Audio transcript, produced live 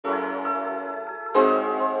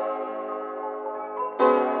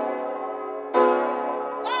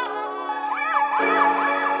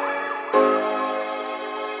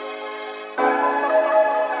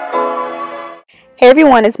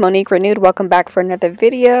everyone, it's Monique Renewed. Welcome back for another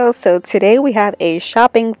video. So today we have a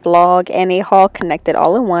shopping vlog and a haul connected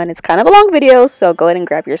all in one. It's kind of a long video, so go ahead and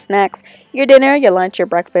grab your snacks, your dinner, your lunch, your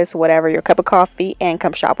breakfast, whatever, your cup of coffee, and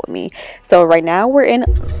come shop with me. So right now we're in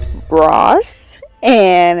Ross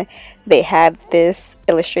and they have this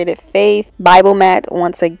Illustrated Faith Bible mat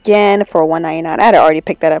once again for $1.99. I had already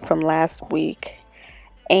picked that up from last week.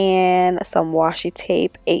 And some washi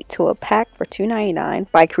tape, 8 to a pack for $2.99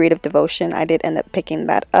 by Creative Devotion. I did end up picking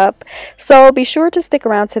that up, so be sure to stick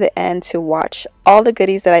around to the end to watch all the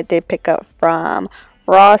goodies that I did pick up from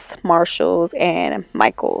Ross, Marshalls, and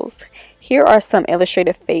Michaels. Here are some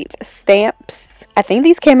Illustrated Faith stamps. I think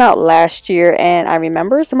these came out last year, and I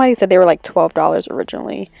remember somebody said they were like $12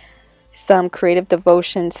 originally. Some Creative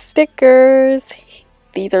Devotion stickers.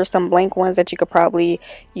 These are some blank ones that you could probably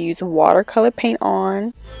use watercolor paint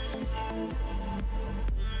on.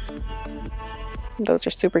 Those are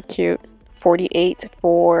super cute. 48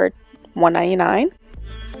 for $1.99.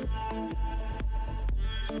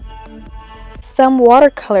 Some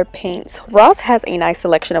watercolor paints. Ross has a nice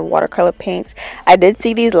selection of watercolor paints. I did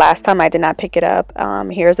see these last time. I did not pick it up.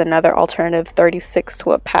 Here's another alternative, 36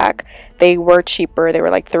 to a pack. They were cheaper. They were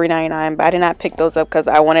like $3.99, but I did not pick those up because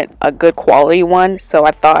I wanted a good quality one. So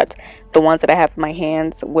I thought the ones that I have in my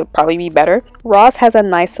hands would probably be better. Ross has a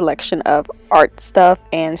nice selection of art stuff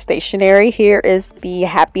and stationery. Here is the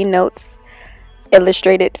Happy Notes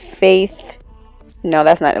Illustrated Faith. No,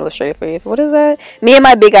 that's not Illustrated Faith. What is that? Me and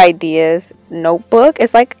My Big Ideas notebook.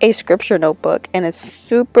 It's like a scripture notebook and it's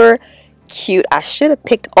super cute. I should have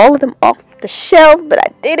picked all of them off the shelf, but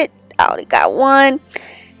I did it. I only got one.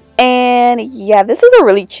 And yeah, this is a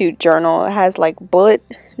really cute journal. It has like bullet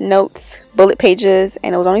notes, bullet pages,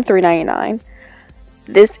 and it was only $3.99.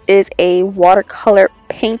 This is a watercolor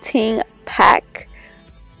painting pack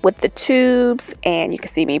with the tubes, and you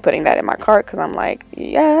can see me putting that in my cart because I'm like,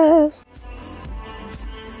 yes.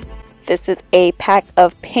 This is a pack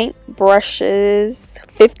of paint brushes,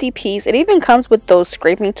 50 piece. It even comes with those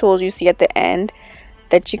scraping tools you see at the end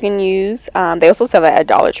that you can use. They also sell that at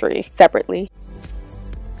Dollar Tree separately.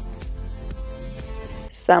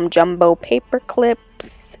 Some jumbo paper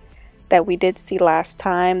clips that we did see last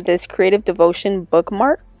time. This Creative Devotion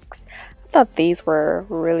bookmarks. I thought these were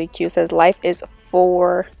really cute. It says life is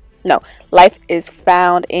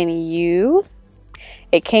found in you.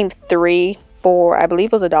 It came 3 for, I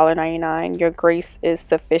believe it was $1.99. Your grace is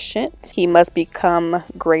sufficient. He must become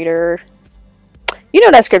greater. You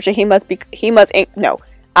know that scripture.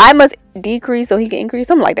 I must decrease so he can increase.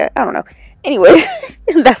 Something like that. I don't know. Anyway,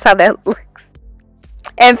 that's how that looks.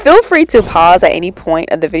 And feel free to pause at any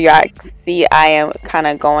point of the video. I see I am kind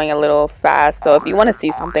of going a little fast. So if you want to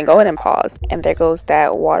see something, go ahead and pause. And there goes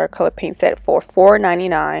that watercolor paint set for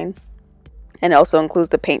 $4.99. And it also includes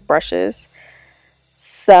the paint brushes.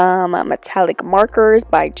 Some metallic markers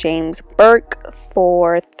by James Burke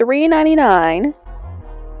for $3.99.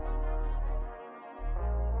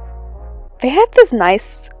 They had this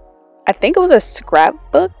nice, I think it was a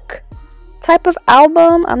scrapbook type of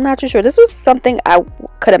album. I'm not too sure. This was something I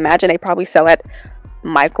could imagine they probably sell at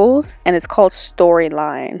Michael's, and it's called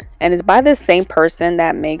Storyline, and it's by the same person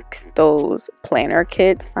that makes those planner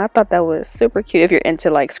kits. I thought that was super cute if you're into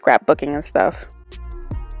like scrapbooking and stuff.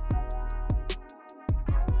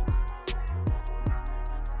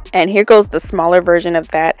 And here goes the smaller version of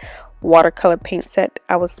that watercolor paint set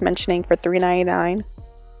I was mentioning for $3.99.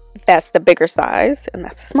 That's the bigger size, and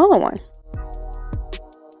that's the smaller one.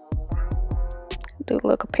 Do a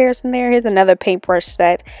little comparison there. Here's another paintbrush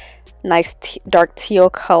set. Nice dark teal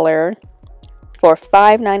color for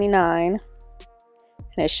 $5.99. And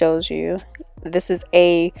it shows you. This is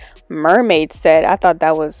a mermaid set. I thought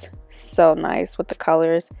that was so nice with the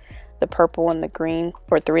colors. The purple and the green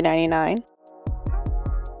for $3.99.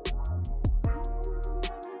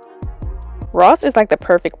 Ross is like the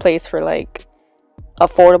perfect place for like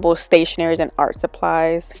affordable stationeries and art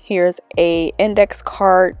supplies. Here's a index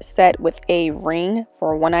card set with a ring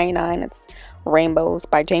for $1.99. It's Rainbows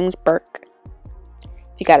by James Burke.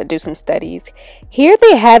 You got to do some studies. Here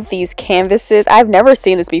they have these canvases. I've never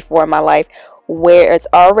seen this before in my life, where it's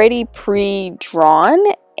already pre-drawn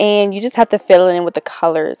and you just have to fill it in with the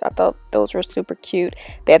colors. I thought those were super cute.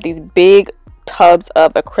 They have these big tubs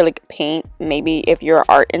of acrylic paint. Maybe if you're an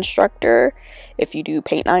art instructor, if you do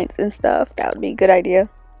paint nights and stuff, that would be a good idea.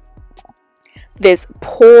 This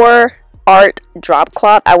Pour Art drop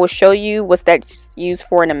cloth, I will show you what that's used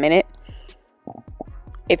for in a minute.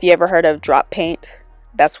 If you ever heard of drop paint,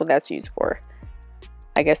 that's what that's used for.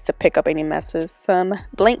 I guess to pick up any messes. Some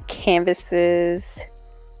blank canvases,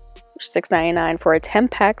 $6.99 for a 10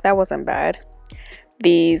 pack. That wasn't bad.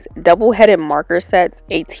 these double-headed marker sets,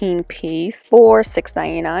 18 piece for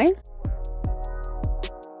 $6.99.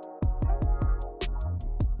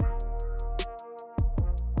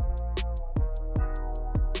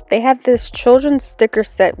 They had this children's sticker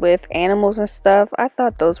set with animals and stuff. I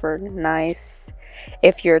thought those were nice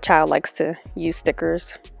if your child likes to use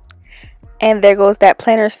stickers. And there goes that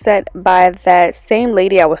planner set by that same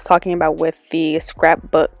lady I was talking about with the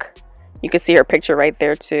scrapbook. You can see her picture right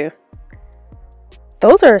there too.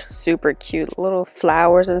 Those are super cute, little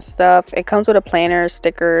flowers and stuff. It comes with a planner,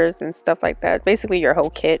 stickers, and stuff like that. Basically your whole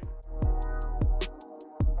kit.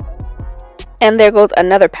 And there goes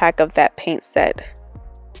another pack of that paint set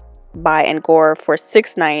by Angora for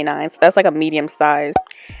 $6.99. So that's like a medium size.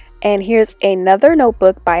 And here's another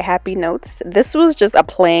notebook by Happy Notes. This was just a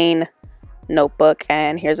plain notebook,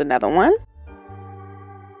 and here's another one.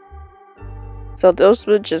 So those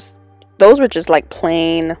were just like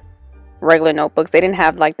plain regular notebooks. They didn't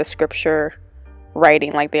have like the scripture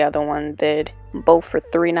writing like the other one did. Both for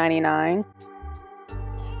 $3.99.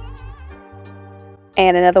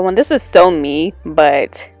 And another one. This is so me,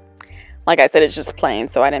 but like I said, it's just plain,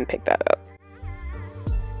 so I didn't pick that up.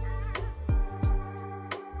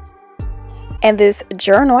 And this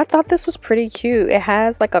journal, I thought this was pretty cute. It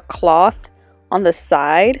has like a cloth on the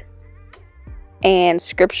side and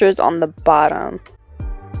scriptures on the bottom.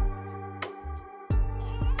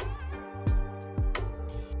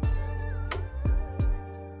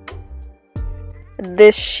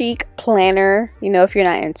 This chic planner, you know, if you're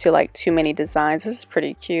not into like too many designs, this is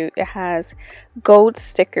pretty cute. It has gold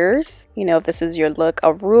stickers, you know, if this is your look,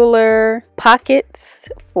 a ruler, pockets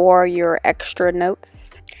for your extra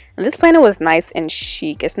notes. And this planner was nice and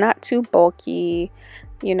chic. It's not too bulky.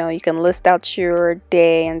 You know, you can list out your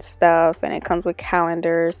day and stuff, and it comes with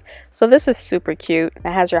calendars. So this is super cute.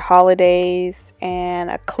 It has your holidays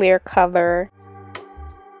and a clear cover.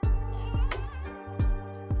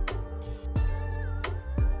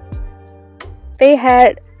 They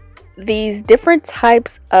had these different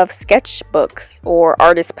types of sketchbooks or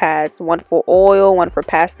artist pads, one for oil, one for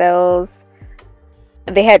pastels.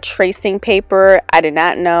 They had tracing paper. I did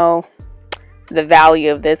not know the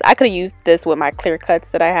value of this. I could have used this with my clear cuts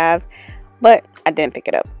that I have, but I didn't pick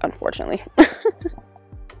it up, unfortunately.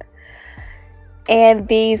 And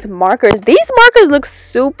these markers look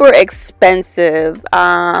super expensive.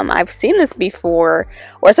 I've seen this before,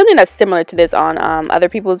 or something that's similar to this on other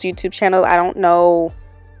people's YouTube channel. I don't know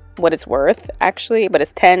what it's worth actually, but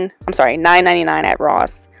it's $9.99 at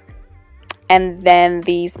Ross. And then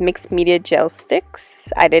these mixed media gel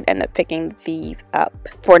sticks, I did end up picking these up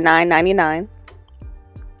for $9.99.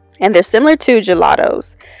 And they're similar to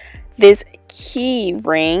gelatos. This key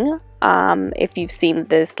ring, if you've seen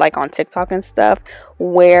this like on TikTok and stuff,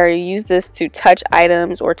 where you use this to touch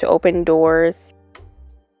items or to open doors.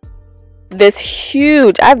 This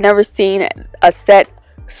huge, I've never seen a set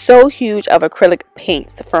so huge of acrylic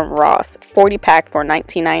paints from Ross. 40 pack for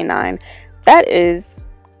 $19.99. That is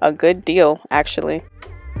a good deal actually.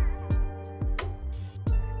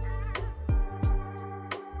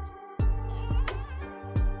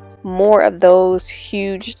 More of those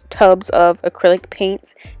huge tubs of acrylic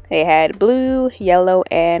paints. They had blue, yellow,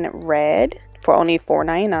 and red for only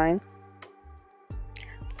 $4.99.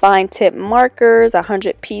 Fine tip markers,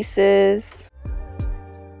 100 pieces.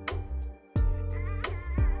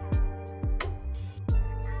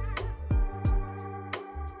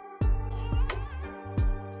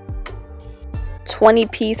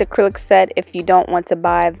 $20-piece acrylic set if you don't want to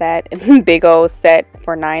buy that big old set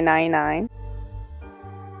for $9.99.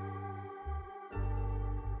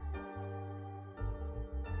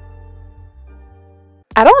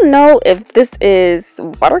 I don't know if this is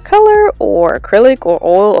watercolor or acrylic or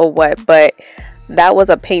oil or what, but that was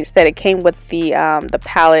a paint set. It came with the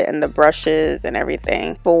palette and the brushes and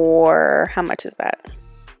everything for, how much is that?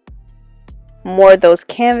 More of those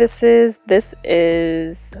canvases. This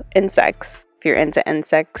is insects, if you're into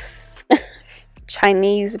insects.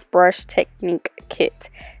 Chinese brush technique kit.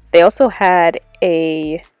 They also had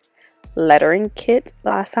a lettering kit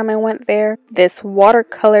last time I went there. This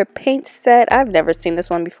watercolor paint set, I've never seen this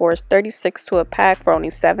one before. It's 36 to a pack for only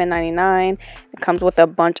 $7.99. It comes with a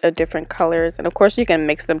bunch of different colors, and of course you can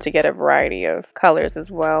mix them to get a variety of colors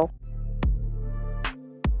as well.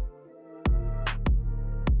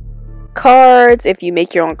 Cards, if you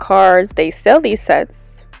make your own cards, they sell these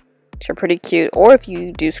sets, which are pretty cute. Or if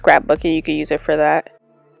you do scrapbooking, you can use it for that.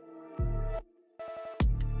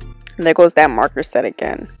 And there goes that marker set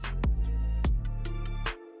again.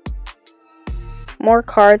 More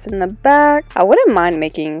cards in the back. I wouldn't mind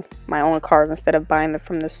making my own cards instead of buying them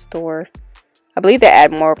from the store. I believe they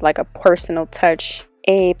add more of like a personal touch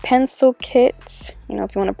a pencil kit, you know,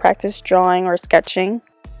 if you want to practice drawing or sketching.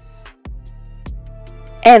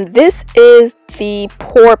 And this is the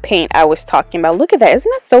pour paint I was talking about. Look at that.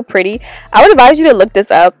 Isn't that so pretty? I would advise you to look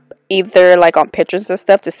this up either like on Pinterest and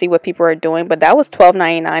stuff to see what people are doing. But that was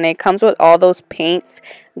 $12.99. It comes with all those paints,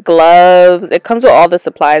 gloves. It comes with all the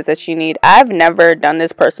supplies that you need. I've never done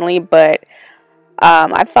this personally, but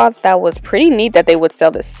I thought that was pretty neat that they would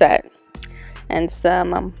sell this set. And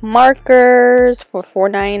some markers for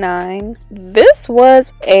 $4.99. This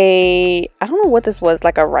was I don't know what this was,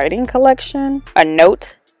 like a writing collection, a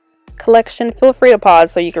note collection. Feel free to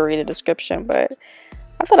pause so you can read the description, but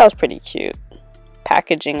I thought that was pretty cute.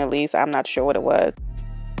 Packaging, at least. I'm not sure what it was.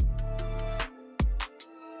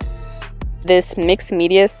 This mixed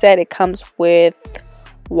media set, it comes with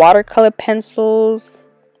watercolor pencils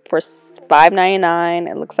for $5.99.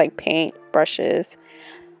 It looks like paint brushes.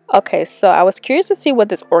 Okay, so I was curious to see what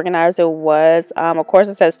this organizer was. Of course,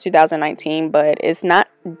 it says 2019, but it's not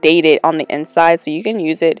dated on the inside, so you can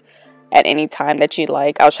use it at any time that you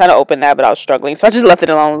like. I was trying to open that, but I was struggling, so I just left it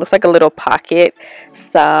alone. It looks like a little pocket.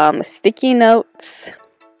 Some sticky notes,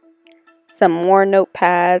 some more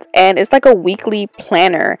notepads, and it's like a weekly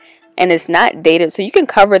planner, and it's not dated, so you can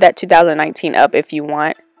cover that 2019 up if you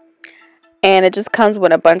want. And it just comes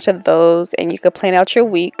with a bunch of those, and you could plan out your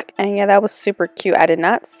week. And yeah, that was super cute. I did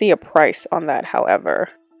not see a price on that, however.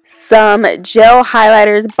 Some gel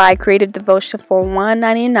highlighters by Creative Devotion for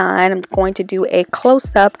 $1.99. I'm going to do a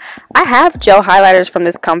close-up. I have gel highlighters from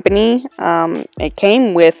this company. It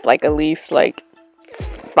came with like at least like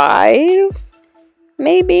 5,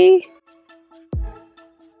 maybe.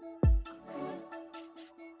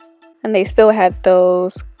 And they still had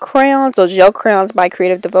those crayons, those gel crayons by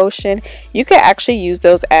Creative Devotion. You could actually use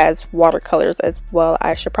those as watercolors as well.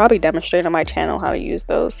 I should probably demonstrate on my channel how to use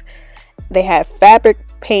those. They had fabric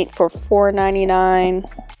paint for $4.99.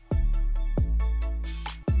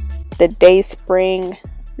 The Day Spring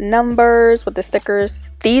numbers with the stickers.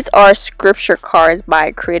 These are scripture cards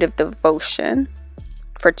by Creative Devotion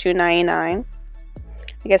for $2.99.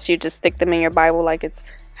 I guess you just stick them in your Bible like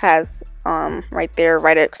it has right there,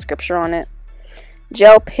 write a scripture on it.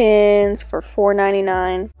 Gel pens for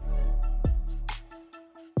 $4.99.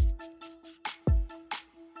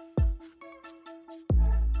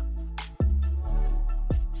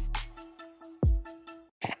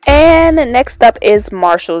 And next up is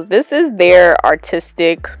Marshall's. This is their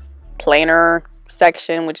artistic planner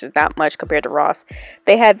section, which is not much compared to Ross.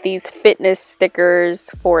 They had these fitness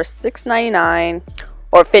stickers for $6.99,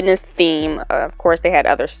 or fitness theme. Of course, they had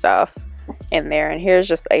other stuff in there, and here's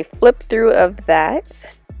just a flip through of that.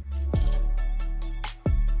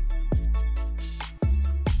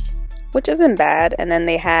 Which isn't bad. And then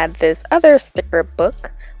they had this other sticker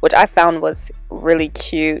book, which I found was really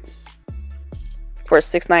cute, for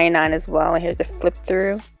 $6.99 as well. And here's the flip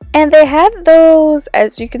through. And they had those,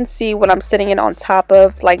 as you can see, what I'm sitting in on top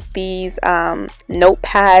of, like these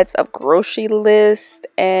notepads of grocery list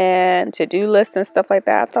and to-do list and stuff like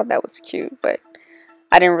that. I thought that was cute, but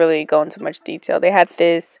I didn't really go into much detail. They had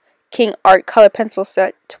this King Art color pencil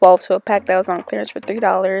set, 12 to a pack, that was on clearance for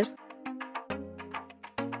 $3.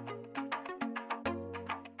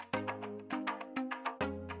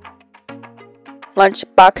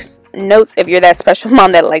 Lunchbox notes, if you're that special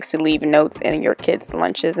mom that likes to leave notes in your kids'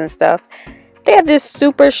 lunches and stuff. They have this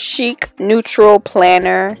super chic neutral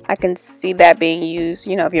planner. I can see that being used,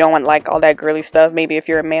 you know, if you don't want like all that girly stuff, maybe if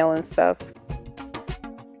you're a male and stuff.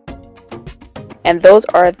 And those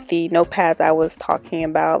are the notepads I was talking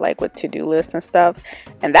about, like with to-do lists and stuff.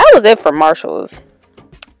 And that was it for Marshall's.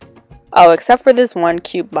 Oh, except for this one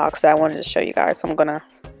cute box that I wanted to show you guys. So I'm gonna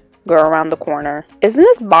go around the corner. Isn't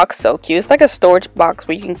this box so cute? It's like a storage box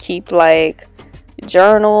where you can keep like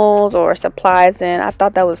journals or supplies in. I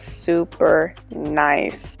thought that was super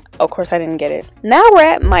nice. Of course, I didn't get it. Now we're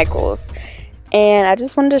at Michael's. And I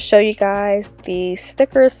just wanted to show you guys the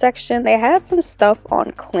stickers section. They had some stuff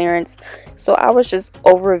on clearance, so I was just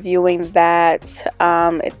overviewing that.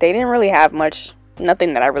 They didn't really have much,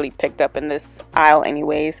 nothing that I really picked up in this aisle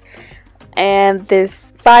anyways. And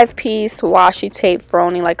this 5-piece washi tape for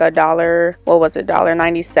only like $1, what was it,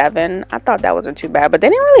 $1.97. I thought that wasn't too bad, but they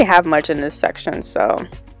didn't really have much in this section, so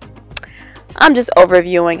I'm just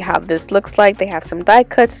overviewing how this looks like. They have some die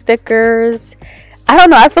cut stickers. I don't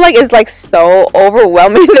know, I feel like it's like so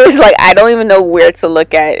overwhelming. There's like, I don't even know where to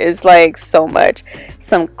look at. It's like so much.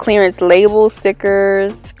 Some clearance label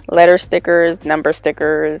stickers, letter stickers, number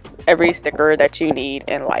stickers, every sticker that you need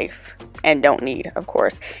in life and don't need, of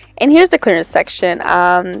course. And here's the clearance section.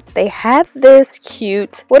 They had this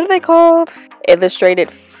cute, what are they called? Illustrated,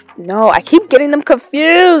 no, I keep getting them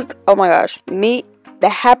confused. Oh my gosh, meet the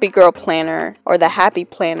Happy Girl Planner or the Happy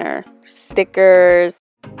Planner stickers.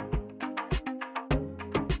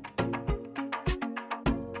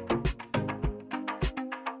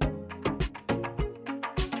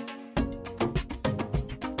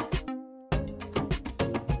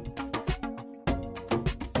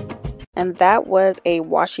 And that was a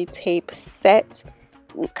washi tape set.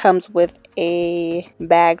 It comes with a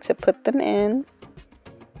bag to put them in,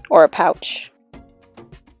 or a pouch.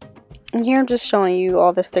 And here I'm just showing you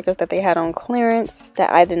all the stickers that they had on clearance that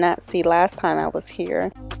I did not see last time I was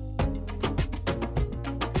here.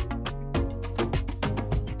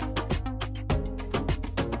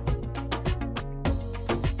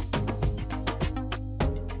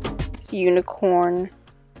 It's unicorn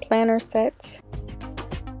planner set.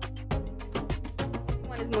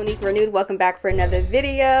 Monique Renewed, welcome back for another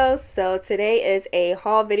video. So today is a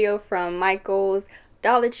haul video from Michael's,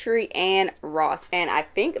 Dollar Tree, and Ross, and I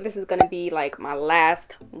think this is gonna be like my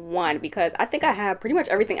last one because I think I have pretty much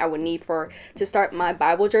everything I would need to start my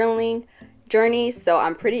Bible journaling journey. So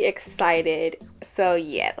I'm pretty excited. So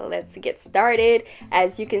yeah, let's get started.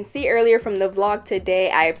 As you can see earlier from the vlog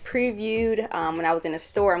today, I previewed when I was in the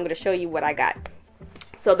store. I'm gonna show you what I got.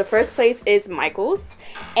 So the first place is Michael's,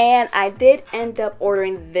 and I did end up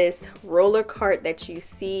ordering this roller cart that you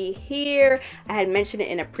see here. I had mentioned it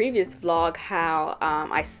in a previous vlog how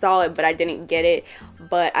I saw it but I didn't get it,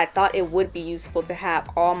 but I thought it would be useful to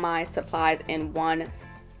have all my supplies in one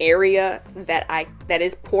area that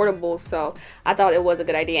is portable. So I thought it was a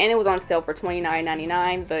good idea, and it was on sale for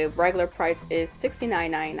 $29.99. The regular price is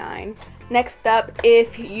 $69.99. Next up,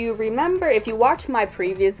 if you remember, if you watched my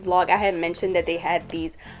previous vlog, I had mentioned that they had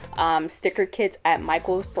these sticker kits at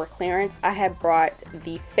Michael's for clearance. I had brought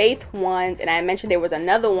the Faith ones, and I mentioned there was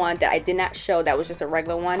another one that I did not show that was just a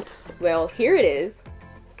regular one. Well, here it is.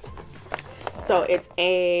 So it's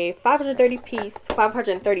a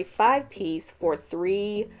 535 piece for I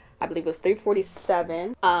believe it was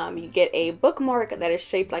 $347. You get a bookmark that is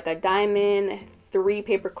shaped like a diamond, 3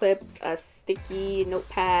 paper clips, a sticky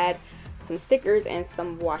notepad, some stickers, and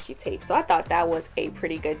some washi tape. So I thought that was a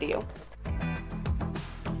pretty good deal.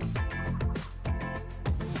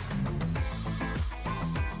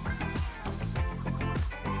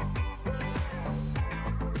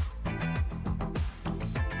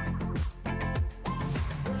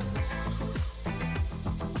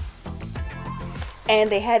 And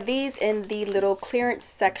they had these in the little clearance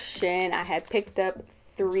section. I had picked up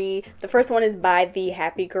 3. The first one is by the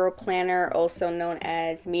Happy Girl Planner, also known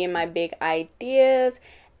as Me and My Big Ideas.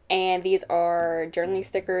 And these are journaling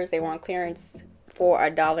stickers. They were on clearance for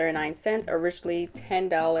 $1.09, originally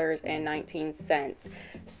 $10.19.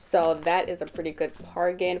 So that is a pretty good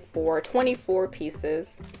bargain for 24 pieces.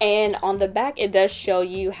 And on the back, it does show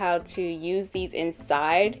you how to use these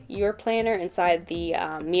inside your planner, inside the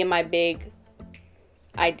Me and My Big,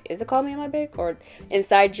 is it called Me and My Big, or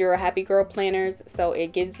inside your Happy Girl planners. So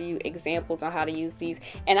it gives you examples on how to use these.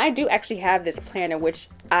 And I do actually have this planner, which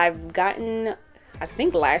I've gotten, I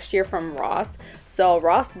think, last year from Ross. So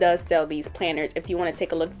Ross does sell these planners if you want to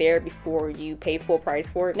take a look there before you pay full price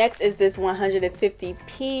for it. Next is this 150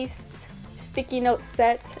 piece sticky note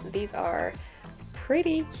set. These are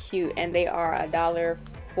pretty cute, and they are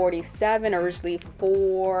 $1.47, originally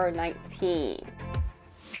 $4.19.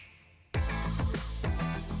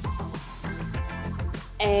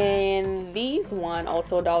 And these one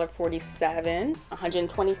also $1.47,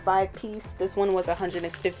 125 piece. This one was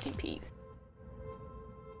 150 piece.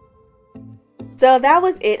 So that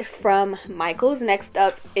was it from Michael's. Next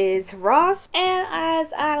up is Ross, and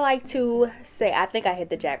as I like to say, I think I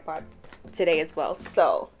hit the jackpot today as well.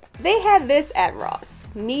 So they had this at Ross,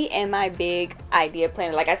 Me and My Big Idea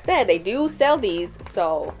Planner. Like I said, they do sell these.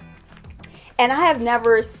 So, and I have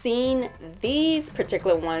never seen these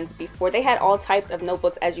particular ones before. They had all types of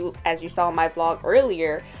notebooks, as you saw in my vlog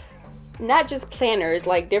earlier. Not just planners,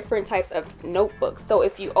 like different types of notebooks. So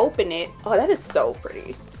if you open it, oh, that is so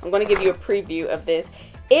pretty. I'm going to give you a preview of this.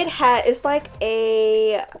 It's like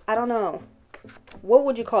a, I don't know, what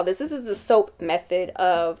would you call this? This is the soap method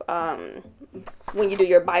of when you do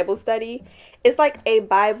your Bible study. It's like a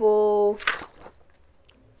Bible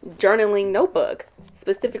journaling notebook,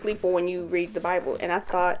 specifically for when you read the Bible. And I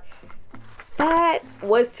thought that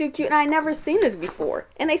was too cute, and I never seen this before.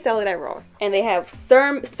 And they sell it at Ross. And they have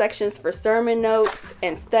sections for sermon notes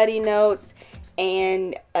and study notes,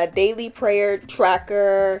 and a daily prayer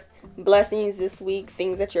tracker, blessings this week,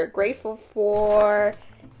 things that you're grateful for.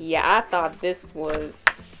 Yeah, I thought this was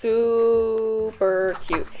super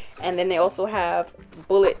cute. And then they also have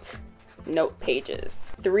bullet note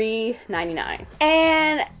pages, $3.99.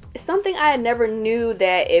 And something I never knew,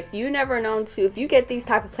 that if you get these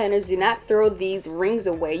type of planners, do not throw these rings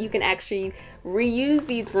away. You can actually reuse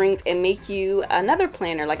these rings and make you another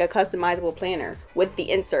planner, like a customizable planner with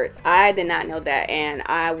the inserts. I did not know that, and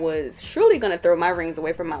I was surely gonna throw my rings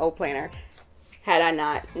away from my old planner had I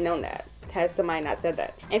not known that. Had somebody not said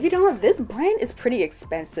that. And if you don't know, this brand is pretty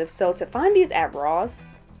expensive, so to find these at Ross.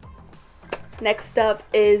 Next up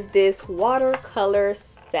is this watercolor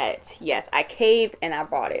set. Yes, I caved and I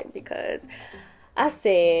bought it because I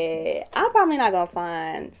said I'm probably not gonna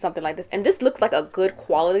find something like this, and this looks like a good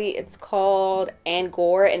quality. It's called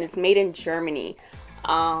Angora and it's made in Germany.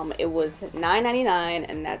 It was $9.99,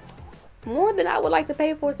 and that's more than I would like to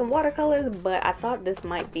pay for some watercolors, but I thought this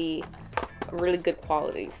might be really good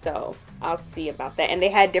quality, so I'll see about that. And they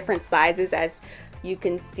had different sizes, as you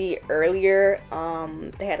can see earlier.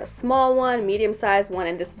 They had a small one, medium sized one,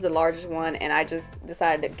 and this is the largest one, and I just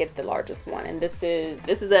decided to get the largest one, and this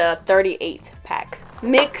is a 38 pack.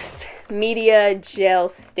 Mixed media gel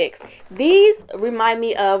sticks. These remind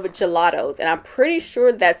me of gelatos, and I'm pretty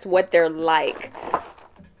sure that's what they're like,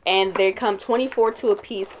 and they come 24 to a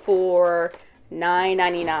piece for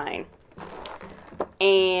 $9.99.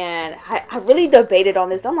 And I really debated on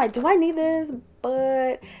this. I'm like, do I need this?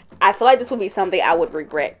 But I feel like this would be something I would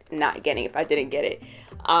regret not getting if I didn't get it.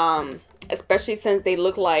 Especially since they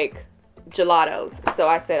look like gelatos. So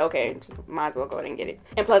I said, okay, just might as well go ahead and get it.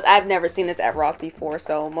 And plus, I've never seen this at Ross before,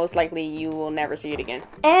 so most likely you will never see it again.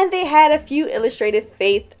 And they had a few illustrated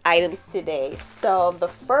faith items today. So the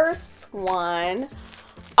first one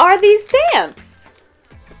are these stamps.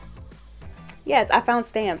 Yes, I found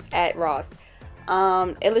stamps at Ross.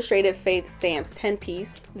 Illustrated faith stamps, 10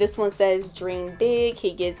 piece. This one says dream big.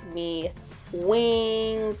 He gives me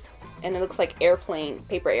wings, and it looks like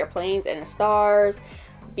paper airplanes and stars.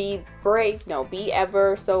 Be brave, no, be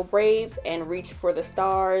ever so brave and reach for the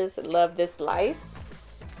stars. Love this life.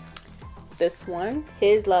 This one,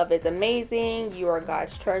 his love is amazing. You are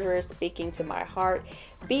God's treasure, speaking to my heart.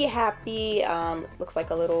 Be happy.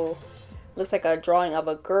 Looks like a drawing of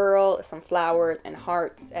a girl, some flowers and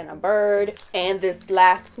hearts and a bird. And this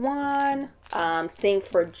last one, sing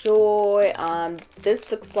for joy. This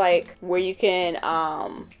looks like where you can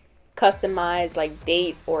customize like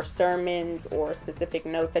dates or sermons or specific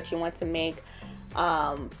notes that you want to make.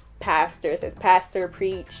 Pastor, it says pastor,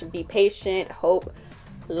 preach, be patient, hope,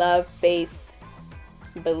 love, faith,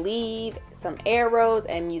 believe, some arrows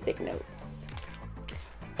and music notes.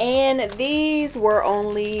 And these were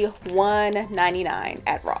only $1.99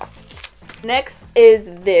 at Ross. Next is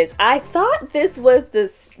this. I thought this was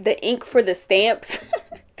the ink for the stamps.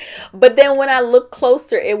 But then when I looked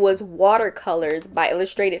closer, it was watercolors by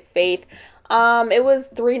Illustrated Faith. It was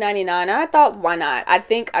 $3.99. And I thought, why not? I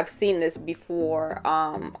think I've seen this before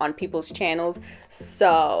on people's channels.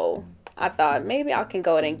 So I thought maybe I can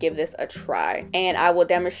go ahead and give this a try. And I will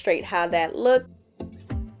demonstrate how that looked.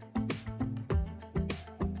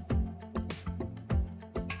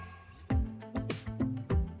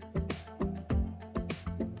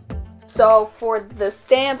 So for the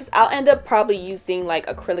stamps, I'll end up probably using like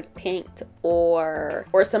acrylic paint or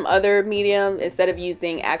some other medium instead of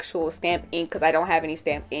using actual stamp ink, because I don't have any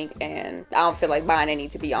stamp ink and I don't feel like buying any,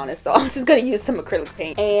 to be honest. So I'm just gonna use some acrylic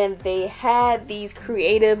paint. And they had these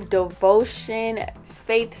creative devotion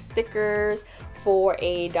faith stickers for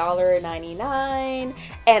 $1.99,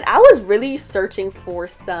 and I was really searching for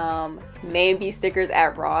some maybe stickers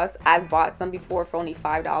at Ross. I've bought some before for only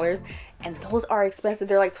 $5, and those are expensive.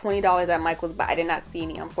 They're like $20 at Michael's, but I did not see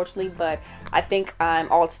any, unfortunately. But I think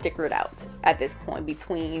I'm all stickered out at this point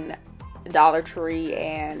between Dollar Tree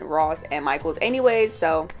and Ross and Michael's anyways,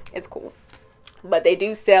 so it's cool. But they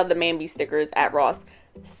do sell the Mamby stickers at Ross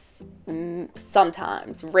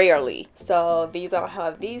sometimes, rarely. So these are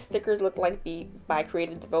how these stickers look like by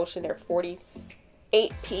Creative Devotion. They're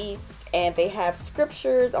 48 piece, and they have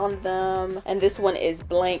scriptures on them, and this one is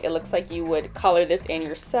blank. It looks like you would color this in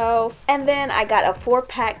yourself. And then I got a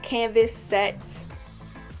 4-pack canvas set.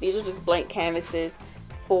 These are just blank canvases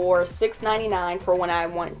for $6.99 for when I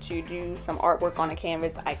want to do some artwork on a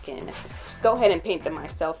canvas. I can just go ahead and paint them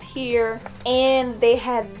myself here. And they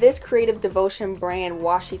had this Creative Devotion brand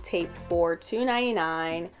washi tape for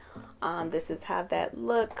 $2.99. This is how that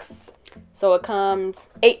looks. So it comes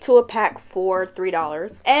 8 to a pack for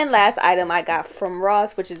 $3. And last item I got from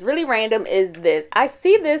Ross, which is really random, is this. I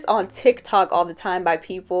see this on TikTok all the time by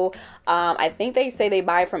people. I think they say they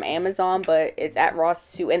buy it from Amazon, but it's at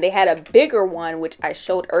Ross too. And they had a bigger one, which I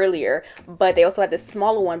showed earlier, but they also had the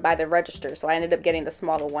smaller one by the register. So I ended up getting the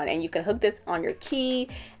smaller one. And you can hook this on your key.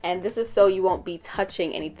 And this is so you won't be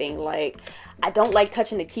touching anything. Like, I don't like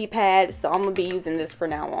touching the keypad, so I'm going to be using this from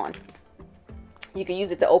now on. You can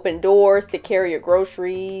use it to open doors, to carry your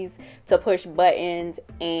groceries, to push buttons,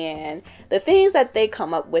 and the things that they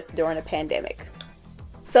come up with during a pandemic.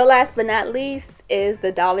 So last but not least is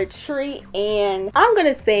the Dollar Tree, and I'm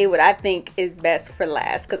gonna say what I think is best for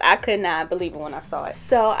last because I could not believe it when I saw it.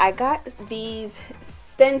 So I got these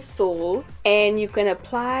stencils, and you can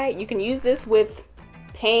use this with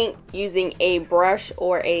paint using a brush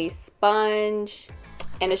or a sponge,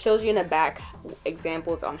 and it shows you in the back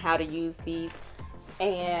examples on how to use these.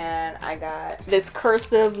 And I got this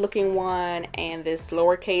cursive looking one and this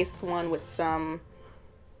lowercase one with some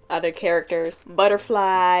other characters,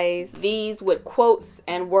 butterflies, these with quotes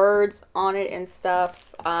and words on it and stuff.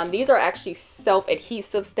 These are actually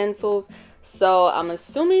self-adhesive stencils, so I'm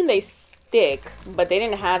assuming they stick, but they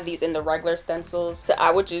didn't have these in the regular stencils, so I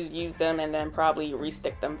would just use them and then probably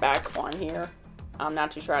re-stick them back on here. I'm not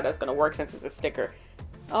too sure how that's gonna work since it's a sticker.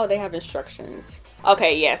 Oh, they have instructions.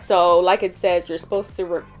 Okay, yeah, so like it says, you're supposed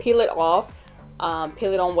to peel it off,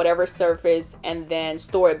 peel it on whatever surface, and then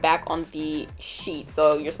store it back on the sheet.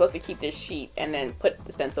 So you're supposed to keep this sheet and then put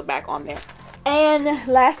the stencil back on there. And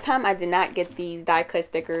last time I did not get these die cut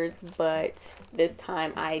stickers, but this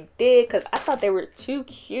time I did because I thought they were too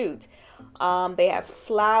cute. They have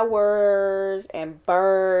flowers and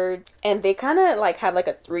birds, and they kind of like have like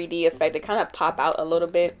a 3D effect. They kind of pop out a little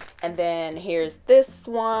bit. And then here's this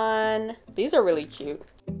one. These are really cute.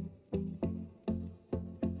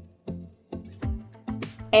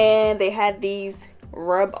 And they had these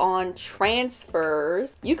rub on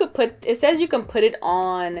transfers. You could put, it says you can put it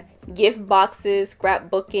on gift boxes,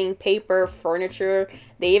 scrapbooking, paper, furniture.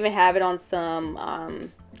 They even have it on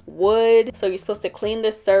some wood. So you're supposed to clean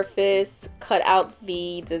the surface, cut out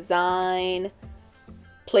the design,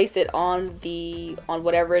 place it on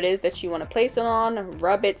whatever it is that you want to place it on,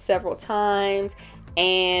 rub it several times,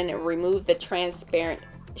 and remove the transparent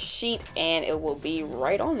sheet, and it will be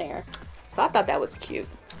right on there. So I thought that was cute.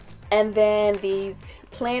 And then these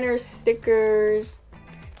planner stickers,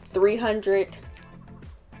 300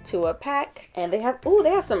 to a pack, and they have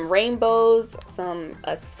some rainbows,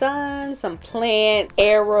 a sun, some plant,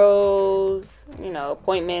 arrows, you know,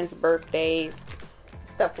 appointments, birthdays,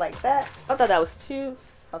 stuff like that. I thought that was too,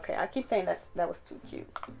 okay, I keep saying that was too cute.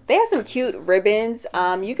 They have some cute ribbons.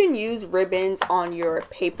 You can use ribbons on your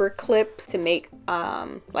paper clips to make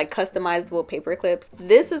like customizable paper clips.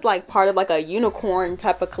 This is like part of like a unicorn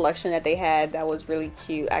type of collection that they had that was really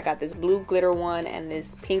cute. I got this blue glitter one and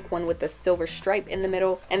this pink one with a silver stripe in the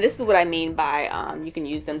middle. And this is what I mean by you can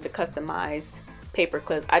use them to customize paper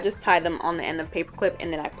clips. I just tie them on the end of the paper clip,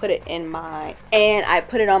 and then I put it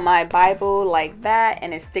on my Bible like that,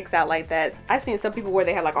 and it sticks out like that. I've seen some people where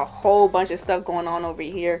they have like a whole bunch of stuff going on over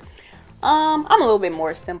here. I'm a little bit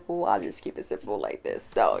more simple. I'll just keep it simple like this.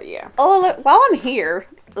 So yeah. Oh, look, while I'm here,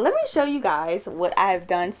 let me show you guys what I've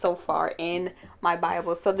done so far in my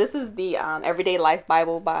Bible. So this is the Everyday Life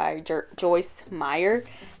Bible by Joyce Meyer,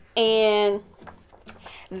 and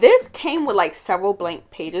this came with like several blank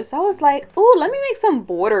pages. So I was like, oh, let me make some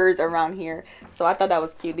borders around here. So I thought that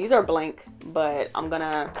was cute. These are blank, but I'm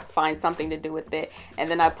gonna find something to do with it. And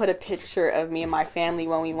then I put a picture of me and my family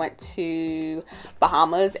when we went to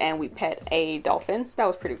Bahamas and we pet a dolphin. That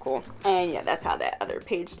was pretty cool. And yeah, that's how that other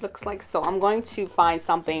page looks like. So I'm going to find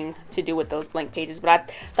something to do with those blank pages, but I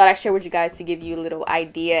thought I'd share with you guys to give you a little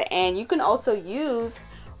idea. And you can also use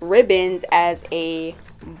ribbons as a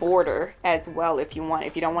border as well if you want.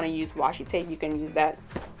 If you don't want to use washi tape, you can use that.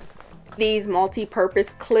 These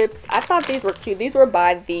multi-purpose clips, I thought these were cute. These were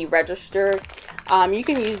by the register. You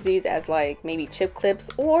can use these as like maybe chip clips,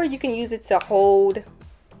 or you can use it to hold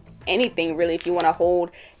anything really. If you want to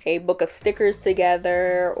hold a book of stickers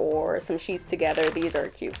together or some sheets together, these are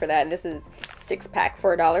cute for that. And this is 6-pack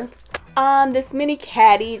for $1. This mini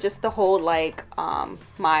caddy just to hold like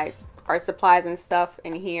my art supplies and stuff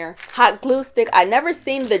in here. Hot glue stick. I never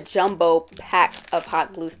seen the jumbo pack of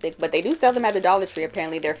hot glue stick, but they do sell them at the Dollar Tree.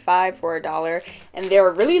 Apparently they're 5 for $1, and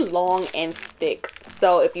they're really long and thick.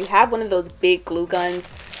 So if you have one of those big glue guns,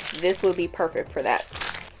 this would be perfect for that.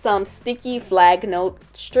 Some sticky flag note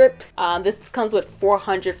strips. This comes with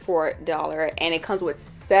 400 for $1, and it comes with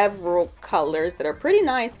several colors that are pretty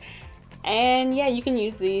nice. And yeah, you can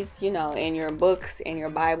use these, you know, in your books, in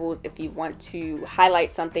your Bibles, if you want to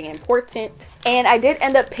highlight something important. And I did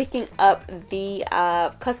end up picking up the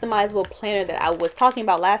customizable planner that I was talking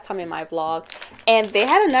about last time in my vlog. And they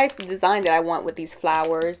had a nice design that I want with these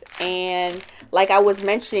flowers. And like I was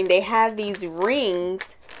mentioning, they have these rings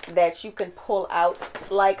that you can pull out,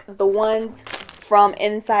 like the ones from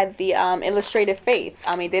inside the Illustrated Faith.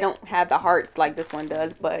 I mean, they don't have the hearts like this one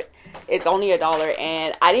does, but it's only $1.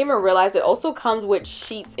 And I didn't even realize it also comes with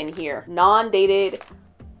sheets in here, non-dated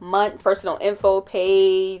month, personal info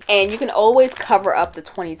page, and you can always cover up the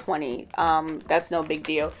 2020. That's no big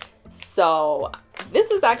deal. So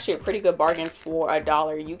this is actually a pretty good bargain for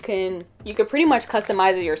 $1. You can pretty much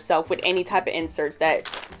customize it yourself with any type of inserts that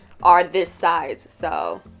are this size.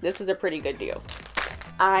 So this is a pretty good deal.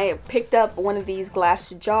 I picked up one of these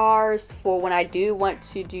glass jars for when I do want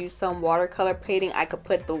to do some watercolor painting. I could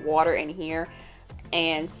put the water in here,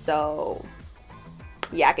 and so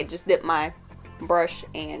yeah, I could just dip my brush,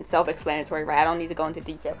 and self-explanatory, right? I don't need to go into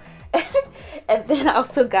detail. And then I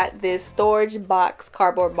also got this storage box,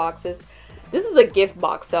 cardboard boxes. This is a gift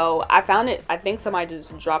box, so I found it, I think somebody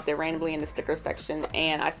just dropped it randomly in the sticker section,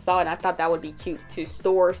 and I saw it and I thought that would be cute to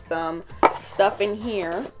store some stuff in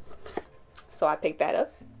here. So I picked that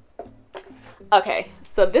up. Okay,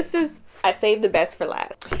 so this is, I saved the best for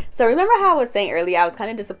last. So remember how I was saying earlier, I was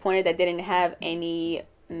kind of disappointed that they didn't have any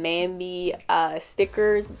Mambi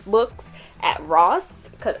stickers books at Ross,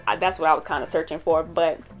 because that's what I was kind of searching for.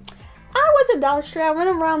 But I was at Dollar Tree. I went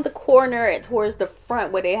around the corner and towards the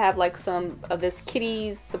front where they have like some of this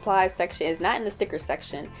kitties supplies section. It's not in the sticker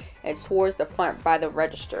section. It's towards the front by the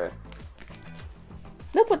register.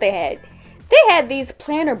 Look what they had. They had these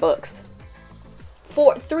planner books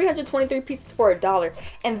for 323 pieces for $1,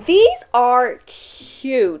 and these are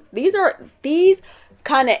cute. These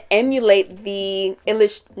kind of emulate the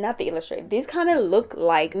not the Illustrated. These kind of look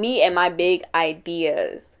like Me and My Big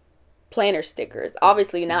Ideas planner stickers.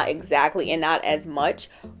 Obviously not exactly and not as much,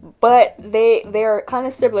 but they're kind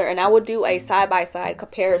of similar, and I will do a side-by-side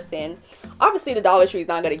comparison. Obviously the Dollar Tree is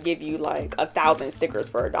not going to give you like 1,000 stickers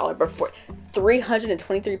for $1, but for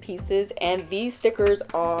 323 pieces, and these stickers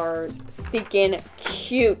are stinking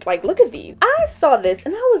cute. Like, look at these. I saw this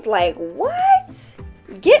and I was like, what?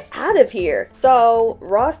 Get out of here. So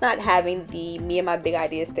Ross not having the Me and My Big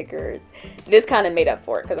Idea stickers, this kind of made up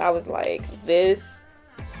for it, because I was like, this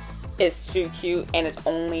is too cute and it's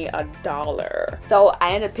only $1. So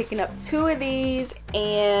I ended up picking up 2 of these,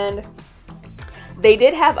 and they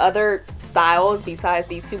did have other styles besides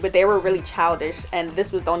these 2, but they were really childish, and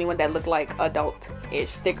this was the only one that looked like adult-ish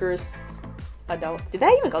stickers. Adult. Did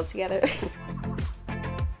that even go together?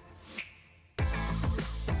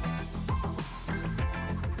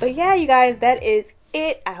 But yeah, you guys, that is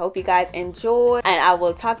it. I hope you guys enjoy, and I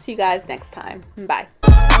will talk to you guys next time. Bye.